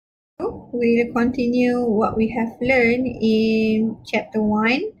we'll continue what we have learned in chapter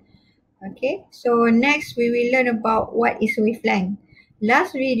 1. Okay, so next we will learn about what is wavelength.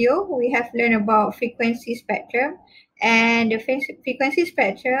 Last video we have learned about frequency spectrum, and the frequency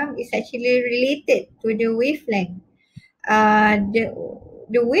spectrum is actually related to the wavelength.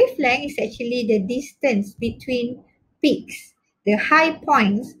 The wavelength is actually the distance between peaks, the high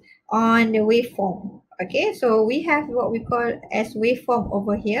points on the waveform. Okay, so we have what we call as waveform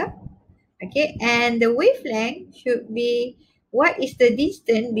over here. Okay, and the wavelength should be what is the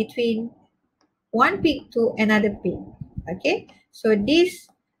distance between one peak to another peak. Okay, so this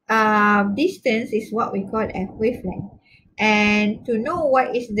distance is what we call as wavelength. And to know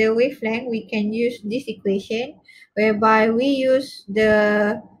what is the wavelength, we can use this equation whereby we use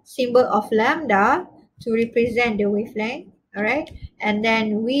the symbol of lambda to represent the wavelength. All right, and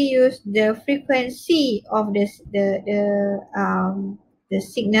then we use the frequency of the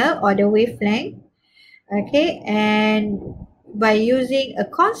signal or the wavelength. Okay, and by using a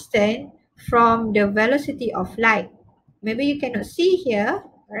constant from the velocity of light. Maybe you cannot see here,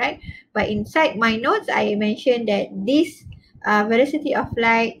 right? But inside my notes, I mentioned that this velocity of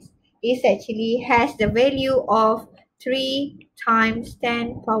light is actually has the value of 3 times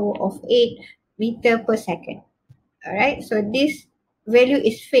 10 power of 8 meter per second. All right, so this value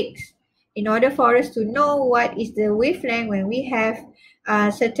is fixed in order for us to know what is the wavelength when we have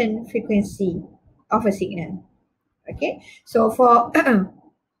a certain frequency of a signal. Okay, so for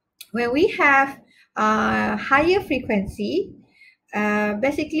when we have higher frequency,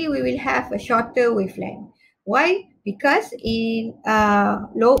 basically we will have a shorter wavelength. Why? Because in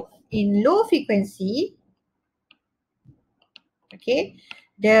low frequency, okay,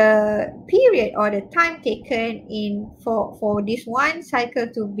 the period or the time taken in for this one cycle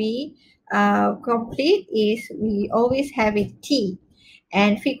to be complete is we always have it t,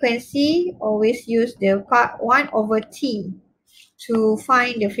 and frequency always use the part 1 over t to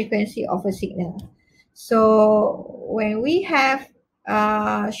find the frequency of a signal. So when we have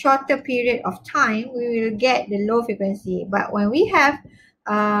a shorter period of time, we will get the low frequency. But when we have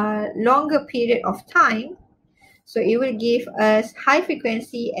a longer period of time, so it will give us high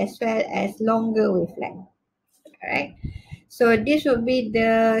frequency as well as longer wavelength. Alright. So this will be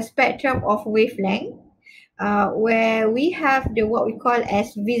the spectrum of wavelength, where we have the what we call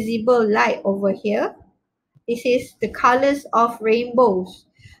as visible light over here. This is the colors of rainbows,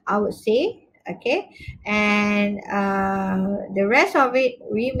 I would say. Okay, and the rest of it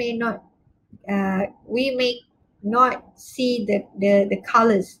we may not see the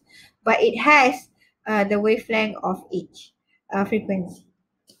colors, but it has the wavelength of each frequency.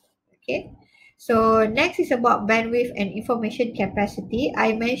 Okay, so next is about bandwidth and information capacity.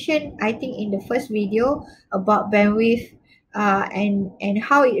 I mentioned, I think, in the first video about bandwidth and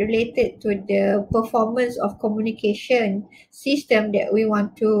how it related to the performance of communication system that we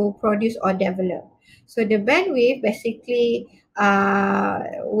want to produce or develop. So the bandwidth basically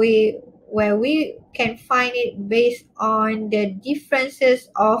we can find it based on the differences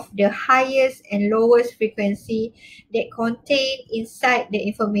of the highest and lowest frequency that contain inside the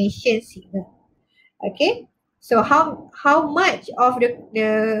information signal. Okay, so how much of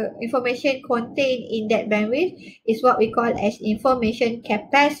the information contained in that bandwidth is what we call as information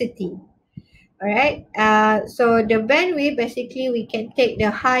capacity. All right, so the bandwidth basically we can take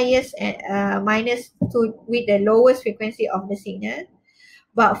the highest and minus to with the lowest frequency of the signal.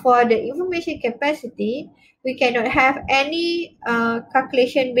 But for the information capacity, we cannot have any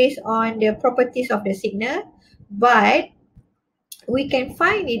calculation based on the properties of the signal, but we can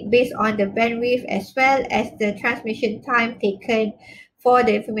find it based on the bandwidth as well as the transmission time taken for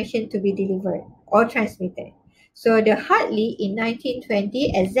the information to be delivered or transmitted. So the Hartley in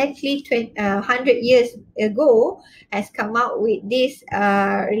 1920, exactly 100 years ago, has come out with this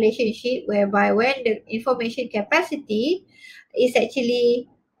relationship whereby when the information capacity is actually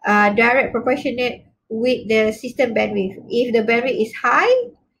direct proportionate with the system bandwidth. If the bandwidth is high,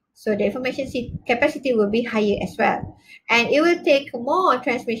 so the information capacity will be higher as well. And it will take more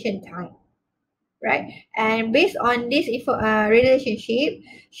transmission time, right? And based on this relationship,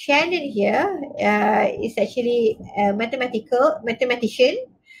 Shannon here is actually a mathematician,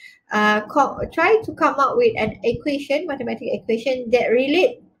 try to come up with an mathematical equation that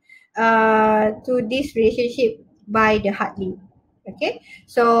relate to this relationship by the Hartley. Okay,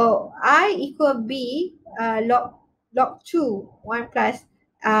 so I equal B log 2 1 plus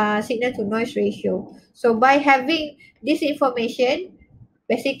signal to noise ratio. So by having this information,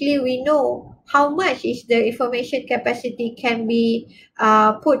 basically we know how much is the information capacity can be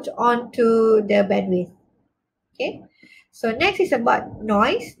put onto the bandwidth. Okay, so next is about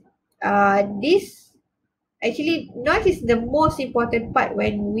noise. This actually noise is the most important part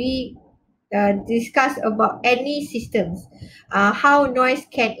when we discuss about any systems. How noise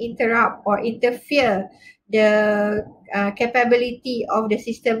can interrupt or interfere the capability of the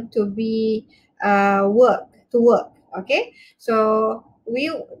system to be work. Okay, so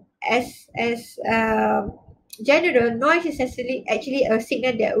we as general, noise is actually a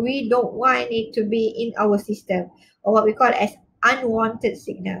signal that we don't want it to be in our system, or what we call as unwanted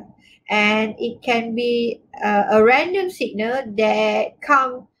signal. And it can be a random signal that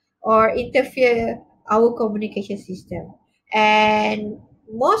come or interfere our communication system. And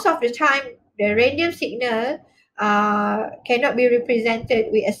most of the time, the random signal cannot be represented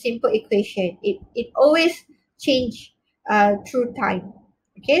with a simple equation. It always change through time.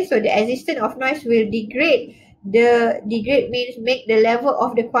 Okay, so the existence of noise will degrade. The degrade means make the level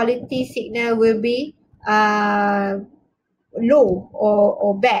of the quality signal will be low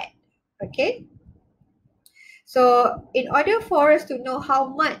or bad. Okay, so in order for us to know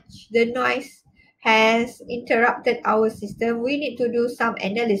how much the noise has interrupted our system, we need to do some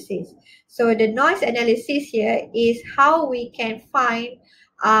analysis. So the noise analysis here is how we can find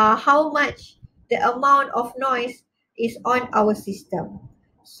how much the amount of noise is on our system.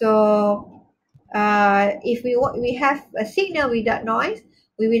 So if we have a signal without noise,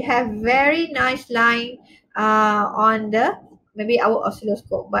 we will have very nice line on the maybe our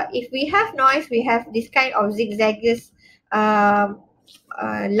oscilloscope. But if we have noise, we have this kind of zigzaggers um,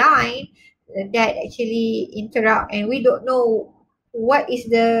 line that actually interrupt, and we don't know what is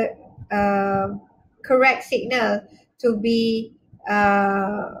the correct signal to be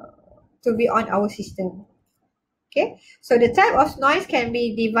on our system. Okay, so the type of noise can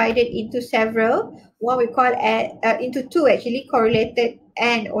be divided into several. One we call into two actually, correlated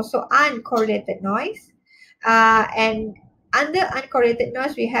and also uncorrelated noise. And under uncorrelated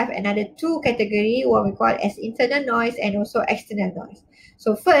noise, we have another two category, what we call as internal noise and also external noise.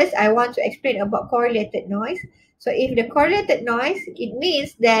 So first, I want to explain about correlated noise. So if the correlated noise, it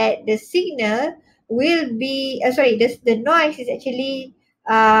means that the signal will be, the noise is actually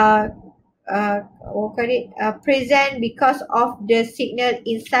present because of the signal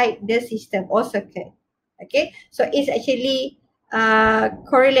inside the system or circuit. Okay, so it's actually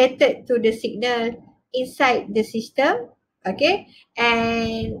correlated to the signal inside the system. Okay,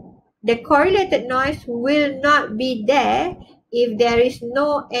 and the correlated noise will not be there if there is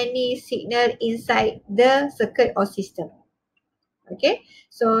no any signal inside the circuit or system. Okay,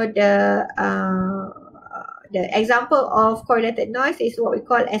 so the example of correlated noise is what we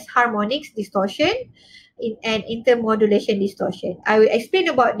call as harmonics distortion and intermodulation distortion. I will explain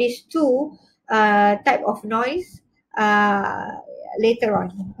about these two type of noise later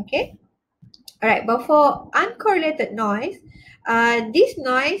on. Okay, all right, but for uncorrelated noise, this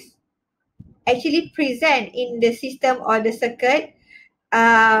noise actually present in the system or the circuit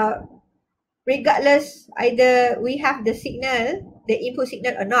regardless either we have the signal, the input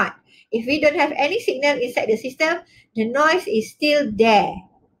signal or not. If we don't have any signal inside the system, the noise is still there.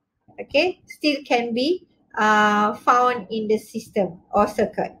 Okay, still can be found in the system or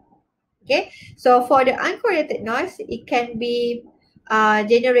circuit. Okay, so for the uncorrelated noise, it can be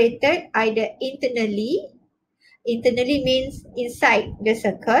generated either internally. Internally means inside the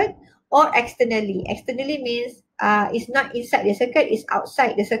circuit, or externally. Externally means it's not inside the circuit, it's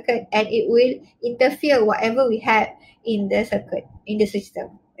outside the circuit, and it will interfere whatever we have in the circuit, in the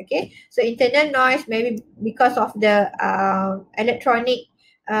system. Okay, so internal noise maybe because of the electrons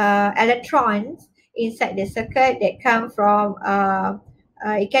inside the circuit that come from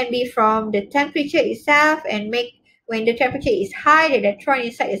it can be from the temperature itself, and make when the temperature is high, the electron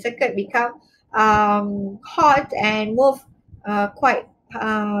inside the circuit become hot and move quite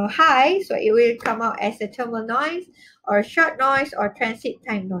high, so it will come out as a thermal noise or short noise or transit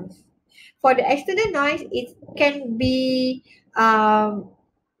time noise. For the external noise, it can be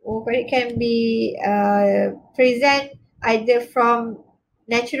present either from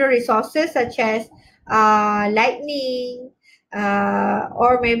natural resources such as lightning,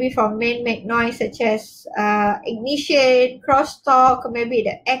 or maybe from man-made noise such as ignition, crosstalk, or maybe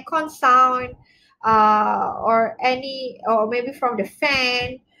the aircon sound, or maybe from the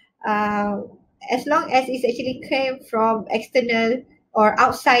fan, as long as it actually came from external or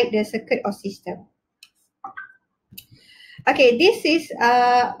outside the circuit or system. Okay, this is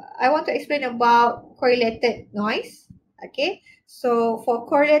I want to explain about correlated noise. Okay, so for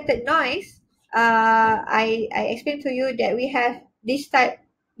correlated noise, I explained to you that we have these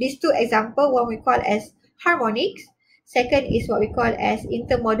two example. One we call as harmonics. Second is what we call as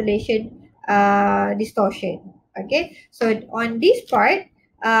intermodulation distortion. Okay, so on this part,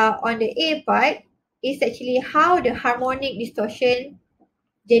 on the A part is actually how the harmonic distortion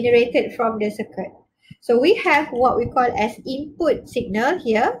generated from the circuit. So we have what we call as input signal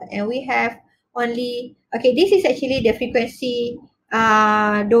here, and we have only, okay, this is actually the frequency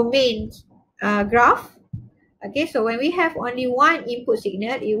domain graph. Okay, so when we have only one input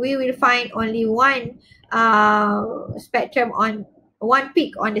signal, we will find only one spectrum on one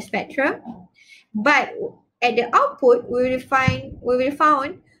peak on the spectrum. But at the output, we will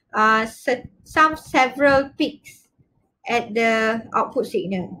found some several peaks at the output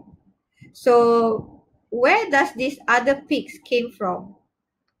signal. So where does these other peaks came from?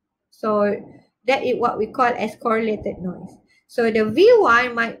 So that is what we call as correlated noise. So the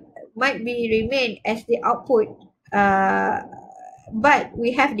V1 might be remain as the output, but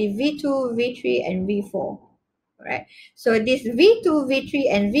we have the V2, V3, and V4. Right. So this V2, V3,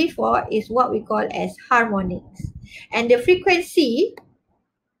 and V4 is what we call as harmonics. And the frequency,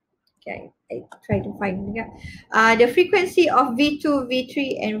 okay, I try to find it. The frequency of V2,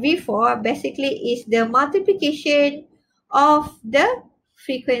 V3, and V4 basically is the multiplication of the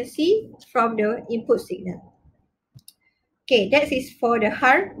frequency from the input signal. Okay, that is for the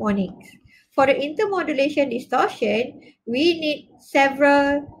harmonics. For the intermodulation distortion, we need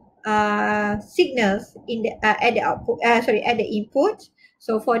several signals in the at the output. At the input.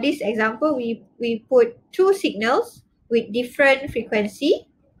 So for this example, we put two signals with different frequency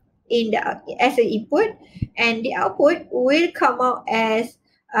in the as an input, and the output will come out as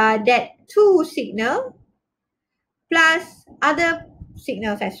that two signal plus other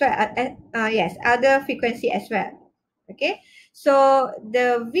signals as well. Yes, other frequency as well. Okay, so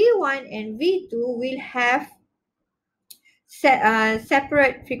the V1 and V2 will have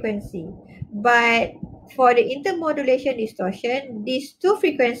separate frequency, but for the intermodulation distortion, these two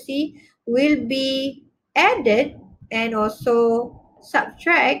frequency will be added and also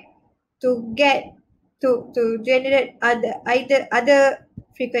subtract to get to generate either other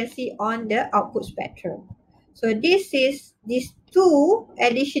frequency on the output spectrum. So these two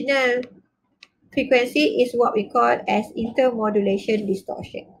additional frequency is what we call as intermodulation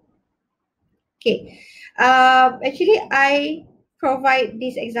distortion. Okay. Actually, I provide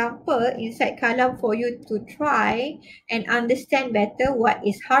this example inside Kalam for you to try and understand better what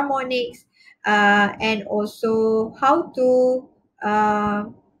is harmonics, and also how to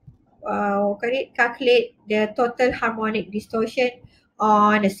calculate the total harmonic distortion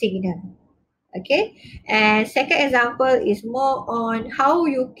on a signal. Okay, and second example is more on how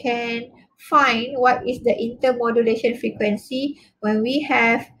you can find what is the intermodulation frequency when we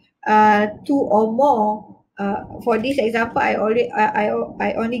have two or more. For this example, I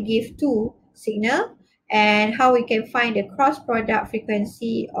only give two signal, and how we can find the cross product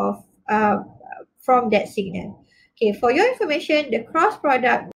frequency of from that signal. Okay, for your information, the cross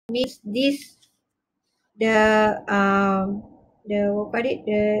product means this the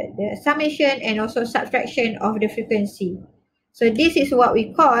summation and also subtraction of the frequency. So this is what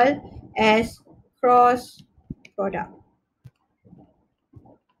we call as cross product.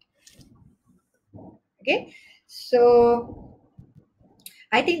 Okay, so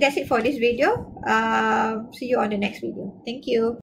I think that's it for this video. See you on the next video. Thank you.